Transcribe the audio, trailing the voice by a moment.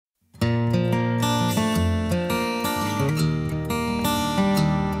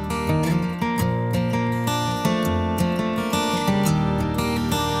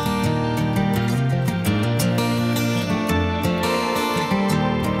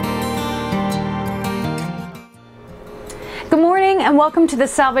Good morning and welcome to the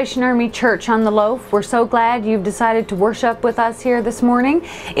Salvation Army Church on the Loaf. We're so glad you've decided to worship with us here this morning.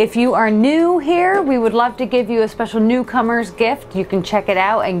 If you are new here, we would love to give you a special newcomer's gift. You can check it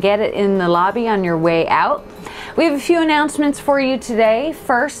out and get it in the lobby on your way out. We have a few announcements for you today.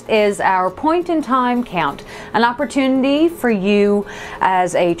 First is our point in time count, an opportunity for you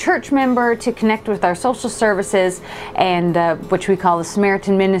as a church member to connect with our social services and which we call the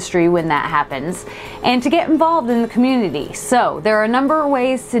Samaritan Ministry when that happens, and to get involved in the community. So there are a number of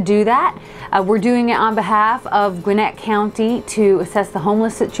ways to do that. We're doing it on behalf of Gwinnett County to assess the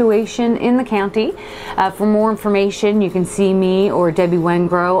homeless situation in the county. For more information, you can see me or Debbie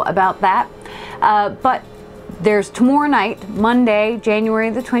Wengrow about that. But there's tomorrow night, Monday,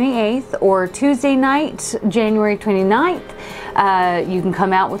 January the 28th, or Tuesday night, January 29th. You can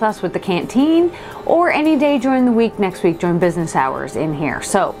come out with us with the canteen, or any day during the week next week during business hours in here.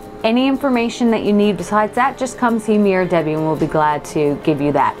 So any information that you need besides that, just come see me or Debbie and we'll be glad to give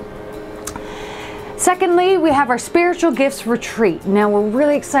you that. Secondly, we have our Spiritual Gifts Retreat. Now, we're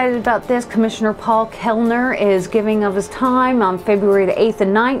really excited about this. Commissioner Paul Kellner is giving of his time on February the 8th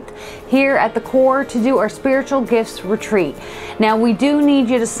and 9th here at the Core to do our Spiritual Gifts Retreat. Now, we do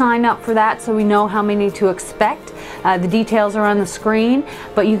need you to sign up for that so we know how many to expect. The details are on the screen,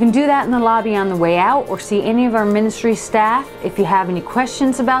 but you can do that in the lobby on the way out or see any of our ministry staff if you have any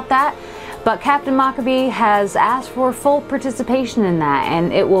questions about that. But Captain Maccabee has asked for full participation in that,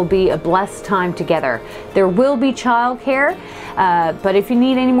 and it will be a blessed time together. There will be childcare, but if you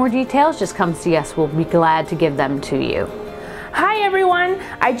need any more details, just come see us. We'll be glad to give them to you. Hi everyone!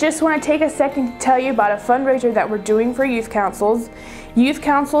 I just want to take a second to tell you about a fundraiser that we're doing for Youth Councils. Youth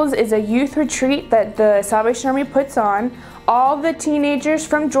Councils is a youth retreat that the Salvation Army puts on. All the teenagers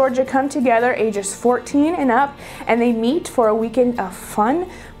from Georgia come together, ages 14 and up, and they meet for a weekend of fun,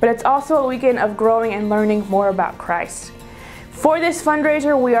 but it's also a weekend of growing and learning more about Christ. For this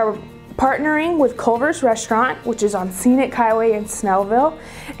fundraiser, we are partnering with Culver's Restaurant, which is on Scenic Highway in Snellville,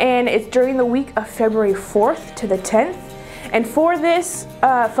 and it's during the week of February 4th to the 10th. And for this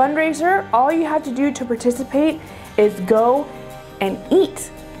fundraiser, all you have to do to participate is go and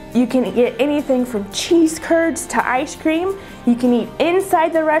eat. You can get anything from cheese curds to ice cream. You can eat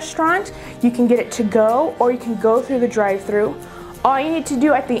inside the restaurant, you can get it to go, or you can go through the drive-thru. All you need to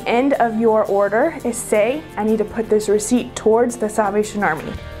do at the end of your order is say, I need to put this receipt towards the Salvation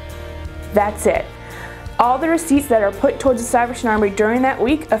Army. That's it. All the receipts that are put towards the Salvation Army during that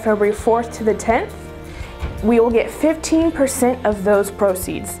week of February 4th to the 10th, we will get 15% of those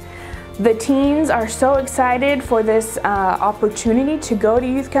proceeds. The teens are so excited for this opportunity to go to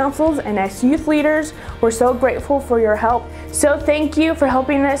youth councils, and as youth leaders, we're so grateful for your help. So thank you for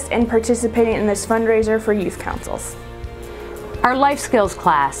helping us and participating in this fundraiser for youth councils. Our life skills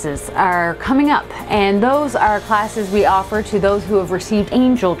classes are coming up, and those are classes we offer to those who have received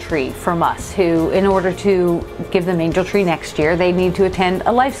Angel Tree from us, who in order to give them Angel Tree next year, they need to attend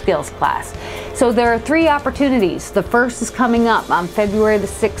a life skills class. So there are 3 opportunities. The first is coming up on February the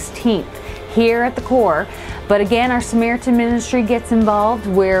 16th here at the Core. But again, our Samaritan Ministry gets involved,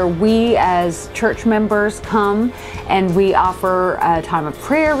 where we as church members come and we offer a time of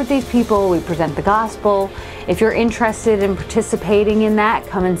prayer with these people. We present the gospel. If you're interested in participating in that,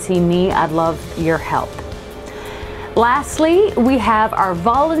 come and see me. I'd love your help. Lastly, we have our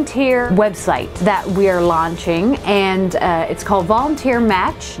volunteer website that we are launching, and it's called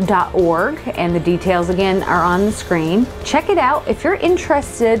volunteermatch.org, and the details again are on the screen. Check it out. If you're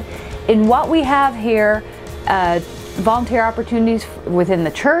interested in what we have here, volunteer opportunities within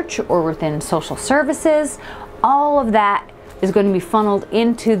the church or within social services, all of that is going to be funneled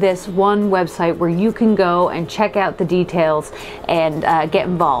into this one website where you can go and check out the details and get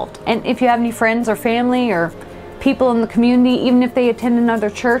involved. And if you have any friends or family or people in the community, even if they attend another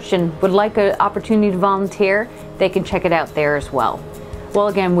church and would like an opportunity to volunteer, they can check it out there as well. Well,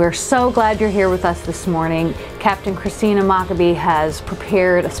 again, we're so glad you're here with us this morning. Captain Christina Maccabee has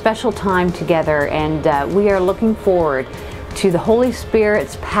prepared a special time together, and we are looking forward to the Holy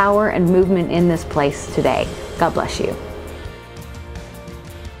Spirit's power and movement in this place today. God bless you.